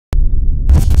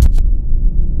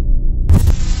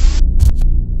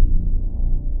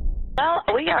Well,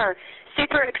 we are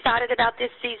super excited about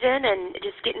this season and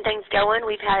just getting things going.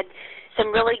 We've had some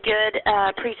really good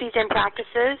preseason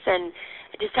practices and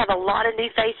just have a lot of new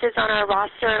faces on our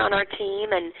roster and on our team.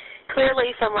 And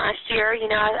clearly from last year,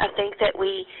 I think that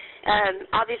we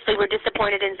obviously were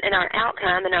disappointed in our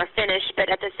outcome and our finish, but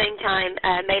at the same time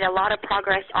made a lot of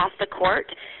progress off the court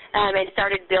and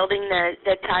started building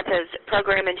the type of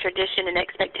program and tradition and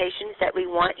expectations that we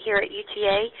want here at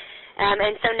UTA.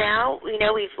 And so now,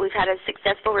 we've had a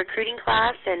successful recruiting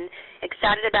class and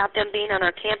excited about them being on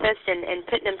our campus and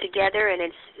putting them together, and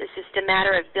it's just a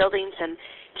matter of building some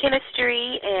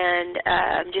chemistry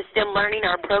and just them learning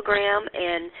our program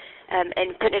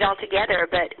and putting it all together.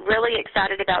 But really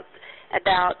excited about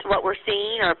what we're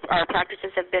seeing. Our practices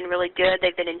have been really good.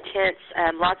 They've been intense,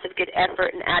 lots of good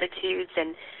effort and attitudes,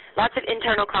 and lots of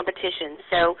internal competition.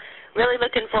 So really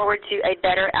looking forward to a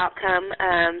better outcome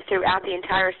throughout the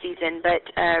entire season, but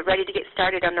ready to get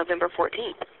started on November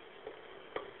 14th.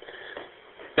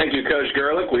 Thank you, Coach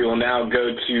Gerlich. We will now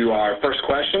go to our first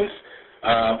questions.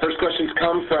 First questions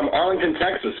come from Arlington,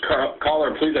 Texas.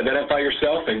 Caller, please identify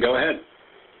yourself and go ahead.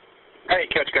 Hey,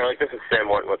 Coach Gerlich. This is Sam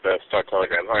Morton with the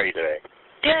Star-Telegram. How are you today?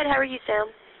 Good. How are you, Sam?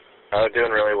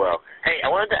 Doing really well. Hey, I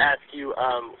wanted to ask you,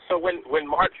 so when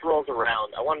March rolls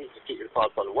around, I wanted to get your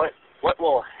thoughts on what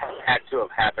will have had to have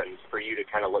happened for you to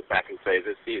kind of look back and say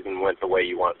this season went the way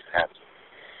you want it to happen?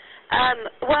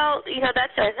 Well,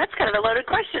 that's kind of a loaded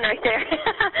question right there.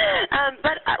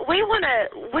 But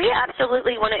we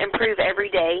absolutely want to improve every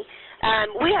day.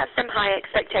 We have some high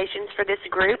expectations for this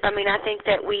group. I mean, I think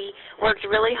that we worked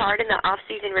really hard in the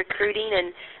off-season recruiting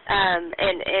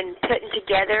and putting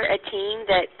together a team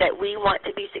that we want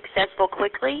to be successful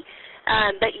quickly,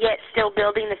 but yet still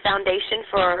building the foundation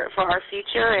for our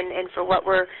future and for what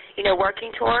we're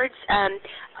working towards.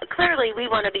 Clearly, we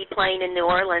want to be playing in New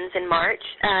Orleans in March.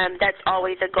 That's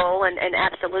always a goal and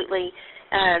absolutely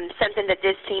something that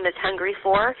this team is hungry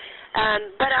for.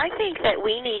 But I think that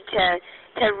we need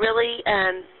to really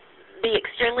be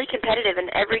extremely competitive in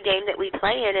every game that we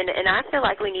play in, and I feel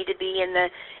like we need to be in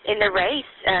the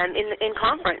race in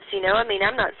conference. I mean,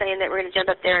 I'm not saying that we're going to jump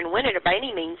up there and win it by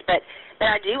any means, but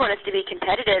I do want us to be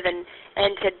competitive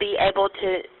and to be able to,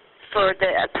 for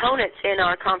the opponents in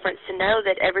our conference to know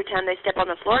that every time they step on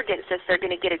the floor against us, they're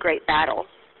going to get a great battle.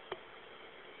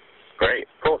 Great.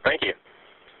 Cool. Thank you.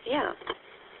 Yeah.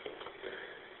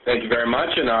 Thank you very much.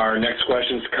 And our next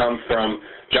questions come from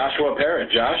Joshua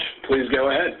Parrott. Josh, please go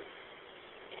ahead.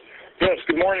 Yes,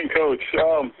 good morning, Coach.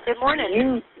 Good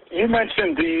morning. You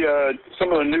mentioned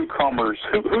some of the newcomers.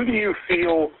 Who do you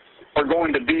feel are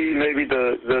going to be maybe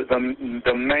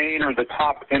the main or the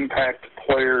top impact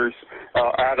players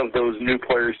out of those new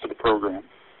players to the program?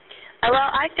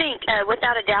 Well, I think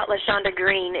without a doubt LaShonda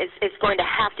Green is going to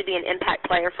have to be an impact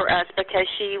player for us because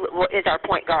she is our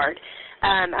point guard.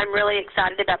 I'm really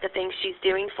excited about the things she's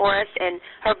doing for us, and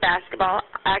her basketball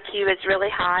IQ is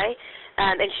really high,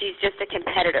 and she's just a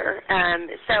competitor.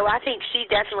 So I think she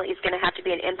definitely is going to have to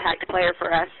be an impact player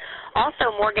for us.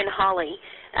 Also, Morgan Hawley.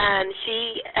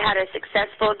 She had a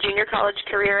successful junior college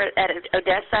career at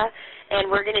Odessa,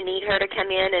 and we're going to need her to come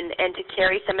in and to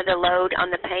carry some of the load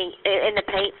on the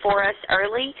paint for us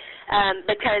early,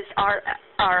 because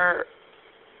our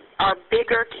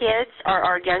bigger kids are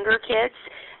our younger kids.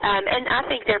 And I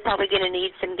think they're probably going to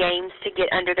need some games to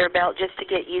get under their belt just to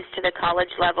get used to the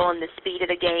college level and the speed of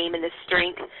the game and the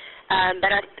strength.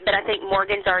 But I think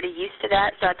Morgan's already used to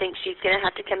that, so I think she's going to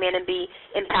have to come in and be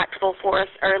impactful for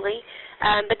us early.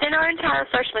 But then our entire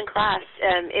freshman class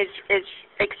is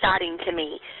exciting to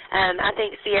me. I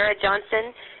think Sierra Johnson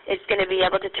is going to be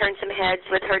able to turn some heads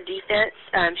with her defense.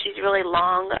 She's really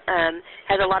long,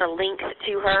 has a lot of length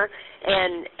to her,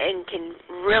 and can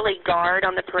really guard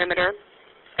on the perimeter.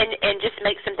 And just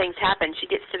make some things happen. She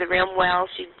gets to the rim well.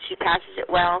 She passes it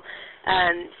well.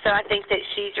 So I think that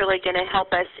she's really going to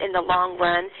help us in the long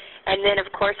run. And then, of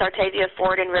course, Artavia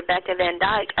Ford and Rebecca Van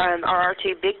Dyke are our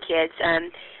two big kids.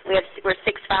 We're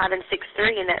 6'5" and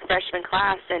 6'3" in that freshman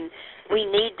class, and we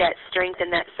need that strength and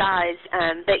that size.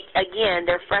 But, again,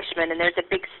 they're freshmen, and there's a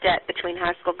big step between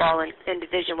high school ball and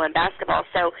Division I basketball.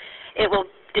 So it will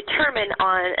determine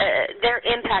on their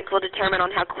impact will determine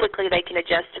on how quickly they can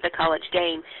adjust to the college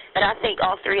game. But I think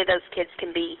all three of those kids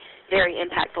can be very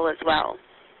impactful as well.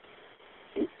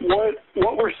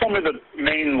 What were some of the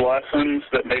main lessons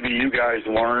that maybe you guys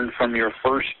learned from your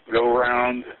first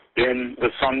go-round in the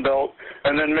Sun Belt?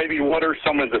 And then maybe what are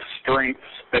some of the strengths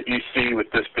that you see with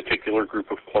this particular group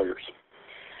of players?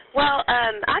 Well,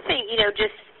 I think,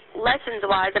 just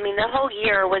lessons-wise, I mean, the whole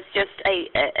year was just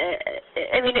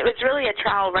it was really a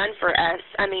trial run for us.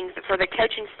 I mean, for the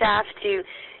coaching staff to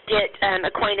get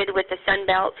acquainted with the Sun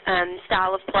Belt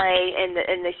style of play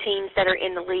and the teams that are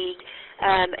in the league.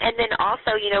 And then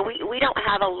also, we don't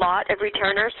have a lot of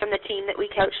returners from the team that we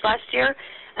coached last year.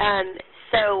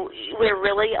 So we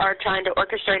really are trying to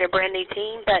orchestrate a brand-new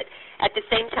team. But at the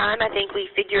same time, I think we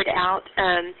figured out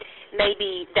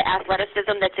maybe the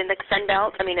athleticism that's in the Sun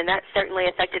Belt. I mean, and that certainly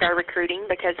affected our recruiting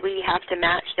because we have to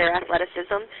match their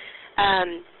athleticism.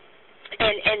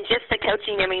 And just the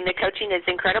coaching, I mean, the coaching is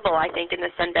incredible, I think, in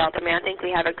the Sun Belt. I mean, I think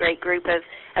we have a great group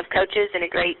of coaches and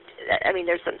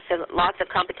there's lots of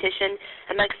competition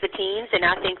amongst the teams, and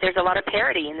I think there's a lot of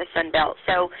parity in the Sun Belt.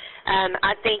 So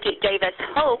I think it gave us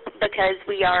hope because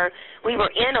we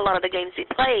were in a lot of the games we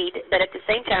played, but at the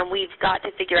same time, we've got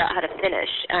to figure out how to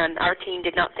finish. Our team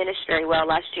did not finish very well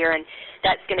last year, and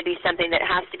that's going to be something that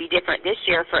has to be different this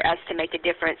year for us to make a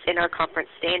difference in our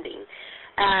conference standing.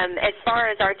 As far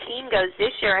as our team goes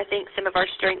this year, I think some of our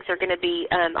strengths are going to be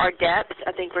our depth.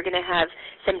 I think we're going to have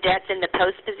some depth in the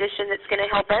post position that's going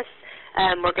to help us.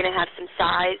 We're going to have some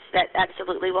size that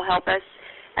absolutely will help us.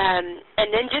 And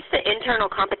then just the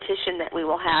internal competition that we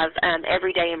will have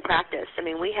every day in practice. I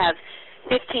mean, we have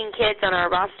 15 kids on our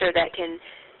roster that can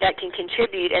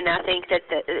contribute, and I think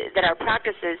that our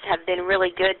practices have been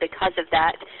really good because of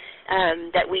that,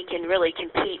 that we can really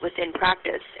compete within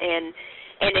practice. And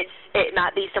it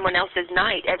might be someone else's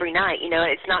night every night.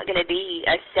 It's not going to be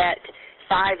a set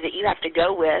 5 that you have to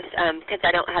go with because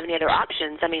I don't have any other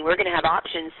options. I mean, we're going to have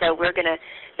options, so we're going to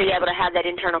be able to have that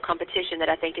internal competition that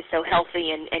I think is so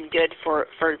healthy and good for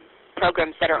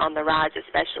programs that are on the rise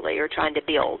especially or trying to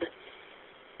build.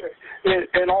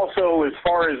 And also, as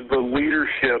far as the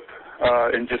leadership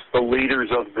and just the leaders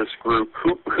of this group,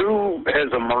 who has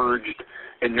emerged,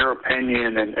 in your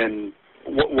opinion, and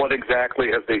what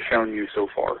exactly have they shown you so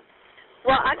far?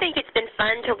 Well, I think it's been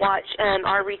fun to watch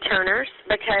our returners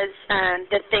because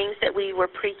the things that we were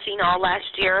preaching all last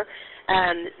year,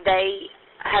 they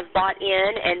have bought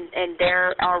in, and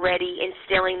they're already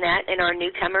instilling that in our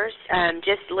newcomers,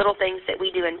 just little things that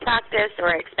we do in practice or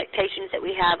expectations that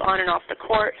we have on and off the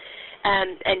court,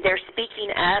 and they're speaking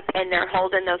up, and they're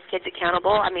holding those kids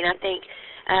accountable. I mean, I think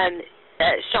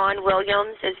Sean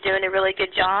Williams is doing a really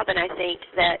good job, and I think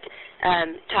that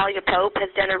Talia Pope has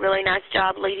done a really nice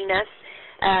job leading us.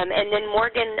 And then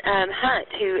Morgan Hunt,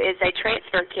 who is a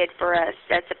transfer kid for us,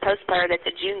 that's a post player that's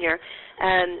a junior,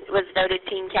 was voted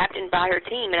team captain by her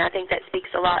team, and I think that speaks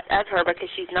a lot of her because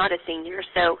she's not a senior.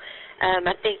 So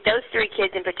I think those 3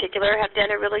 kids in particular have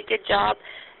done a really good job,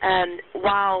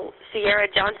 while Sierra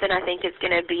Johnson, I think, is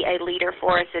going to be a leader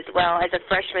for us as well. As a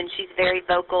freshman, she's very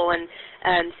vocal and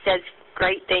says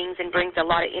great things and brings a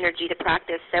lot of energy to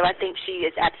practice. So I think she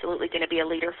is absolutely going to be a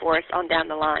leader for us on down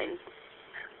the line.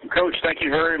 Coach, thank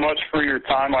you very much for your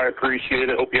time. I appreciate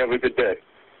it. Hope you have a good day.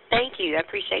 Thank you. I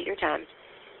appreciate your time.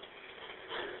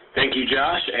 Thank you,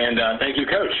 Josh, and thank you,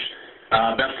 Coach.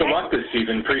 Best of luck this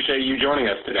season. Appreciate you joining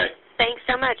us today. Thanks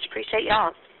so much. Appreciate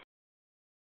y'all.